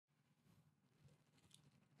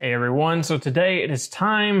Hey everyone, so today it is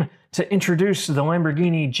time to introduce the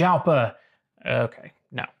Lamborghini Jalpa. Okay,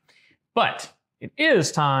 no. But it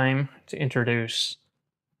is time to introduce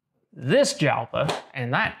this Jalpa,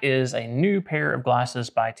 and that is a new pair of glasses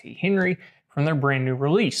by T. Henri from their brand new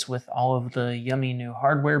release with all of the yummy new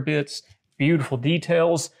hardware bits, beautiful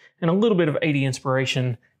details, and a little bit of 80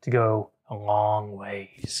 inspiration to go a long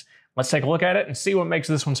ways. Let's take a look at it and see what makes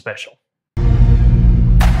this one special.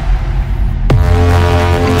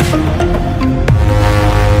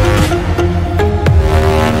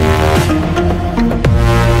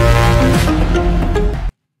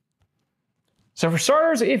 So for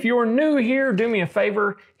starters, if you're new here, do me a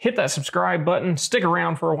favor, hit that subscribe button, stick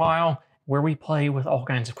around for a while, where we play with all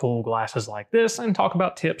kinds of cool glasses like this and talk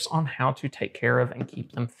about tips on how to take care of and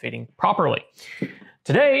keep them fitting properly.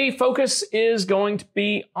 Today, focus is going to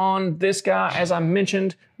be on this guy, as I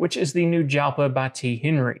mentioned, which is the new Jalpa by T.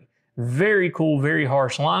 Henri. Very cool, very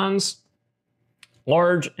harsh lines,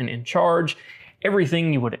 large and in charge,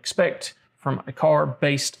 everything you would expect from a car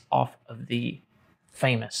based off of the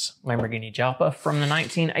famous Lamborghini Jalpa from the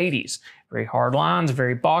 1980s. Very hard lines,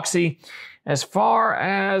 very boxy. As far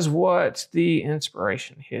as what the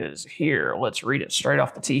inspiration is here, let's read it straight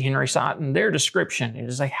off the T. Henri site and their description. It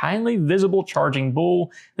is a highly visible charging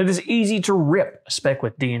bull that is easy to rip, a speck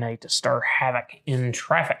with DNA to stir havoc in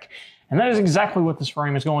traffic. And that is exactly what this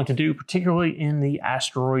frame is going to do, particularly in the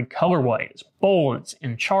Asteroid colorway. It's bold, it's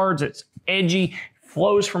in charge, it's edgy,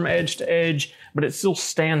 flows from edge to edge, but it still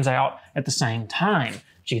stands out at the same time.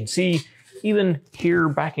 As you can see, even here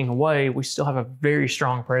backing away, we still have a very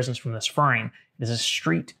strong presence from this frame. It is a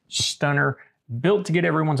street stunner built to get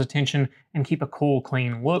everyone's attention and keep a cool,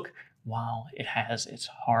 clean look while it has its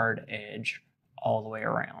hard edge all the way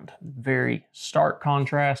around. Very stark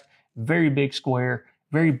contrast, very big square,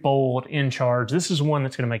 very bold, in charge. This is one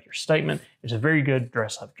that's going to make your statement. It's a very good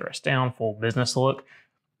dress up, dress down, full business look.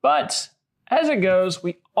 But as it goes,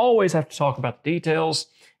 we always have to talk about the details,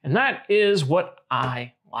 and that is what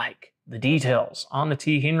I like, the details on the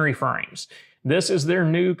T. Henri frames. This is their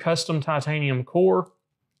new custom titanium core,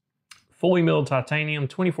 fully milled titanium,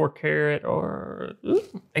 24 karat or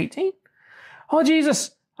 18? Oh,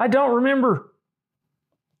 Jesus, I don't remember.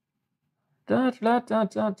 They don't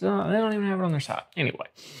even have it on their side. Anyway,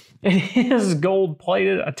 it is gold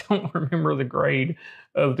plated. I don't remember the grade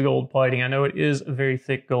of the gold plating. I know it is a very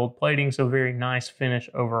thick gold plating, so very nice finish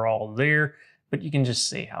overall there, but you can just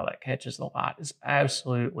see how that catches the light. It's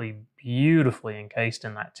absolutely beautifully encased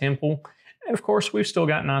in that temple. And of course, we've still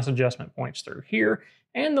got nice adjustment points through here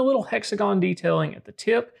and the little hexagon detailing at the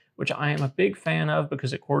tip, which I am a big fan of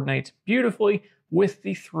because it coordinates beautifully with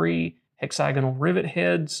the 3 hexagonal rivet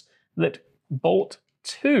heads that bolt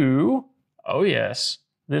to, oh yes,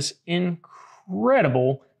 this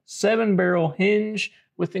incredible 7-barrel hinge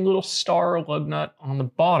with the little star lug nut on the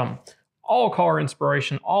bottom. All car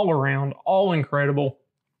inspiration all around, all incredible.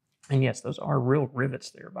 And yes, those are real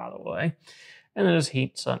rivets there, by the way. And then this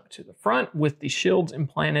heat sunk to the front with the shields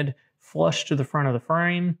implanted flush to the front of the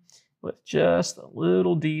frame with just a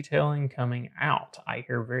little detailing coming out. I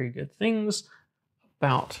hear very good things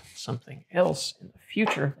about something else in the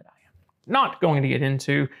future that I am not going to get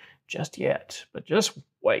into just yet, but just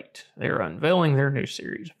wait. They're unveiling their new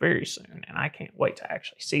series very soon, and I can't wait to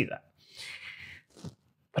actually see that.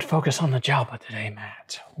 But focus on the Jalpa today,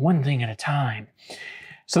 Matt. One thing at a time.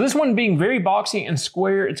 So this one being very boxy and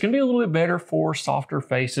square, it's going to be a little bit better for softer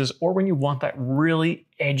faces or when you want that really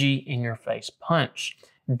edgy in-your-face punch.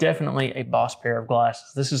 Definitely a boss pair of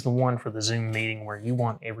glasses. This is the one for the Zoom meeting where you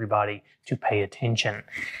want everybody to pay attention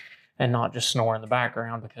and not just snore in the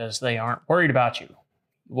background because they aren't worried about you.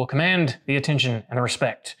 You will command the attention and the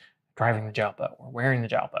respect driving the Jalpa or wearing the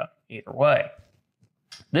Jalpa, either way.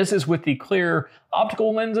 This is with the clear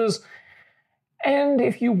optical lenses, and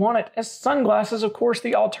if you want it as sunglasses, of course,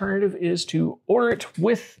 the alternative is to order it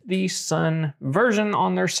with the sun version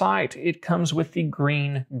on their site. It comes with the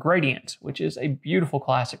green gradient, which is a beautiful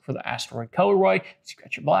classic for the Asteroid colorway. So you've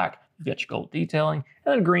got your black, you've got your gold detailing,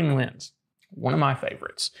 and then green lens. One of my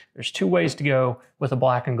favorites. There's 2 ways to go with a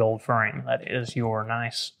black and gold frame. That is your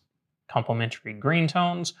nice complementary green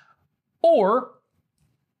tones, or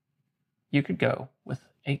you could go with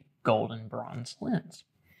a golden bronze lens.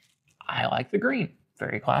 I like the green.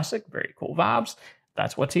 Very classic, very cool vibes.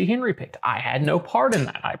 That's what T. Henri picked. I had no part in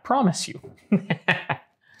that, I promise you.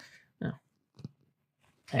 No.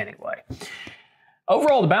 Anyway.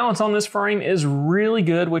 Overall, the balance on this frame is really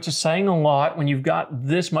good, which is saying a lot when you've got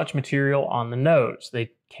this much material on the nose.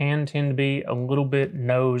 They can tend to be a little bit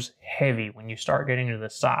nose heavy when you start getting to the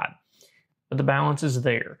side. But the balance is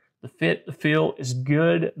there. The fit, the feel is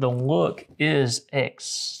good. The look is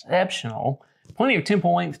exceptional. Plenty of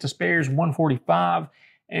temple length to spare is 145.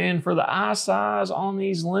 And for the eye size on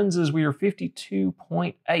these lenses, we are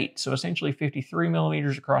 52.8. So essentially 53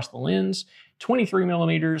 millimeters across the lens, 23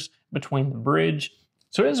 millimeters between the bridge.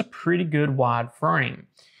 So it is a pretty good wide frame.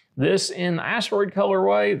 This in the asteroid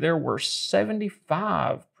colorway, there were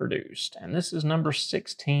 75 produced, and this is number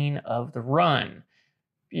 16 of the run.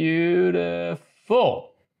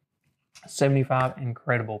 Beautiful. 75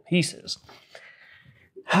 incredible pieces.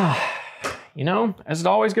 You know, as it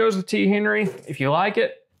always goes with T. Henry, if you like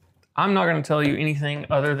it, I'm not going to tell you anything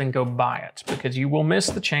other than go buy it, because you will miss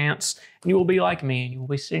the chance, and you will be like me, and you will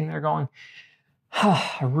be sitting there going,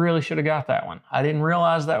 I really should have got that one. I didn't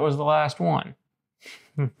realize that was the last one.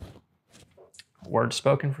 Word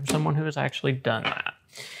spoken from someone who has actually done that.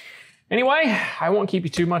 Anyway, I won't keep you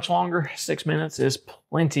too much longer. 6 minutes is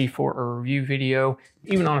plenty for a review video,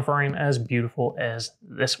 even on a frame as beautiful as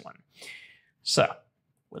this one. So,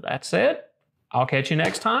 with that said, I'll catch you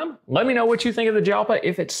next time. Let me know what you think of the Jalpa,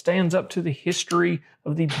 if it stands up to the history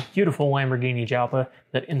of the beautiful Lamborghini Jalpa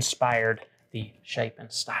that inspired the shape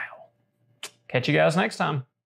and style. Catch you guys next time.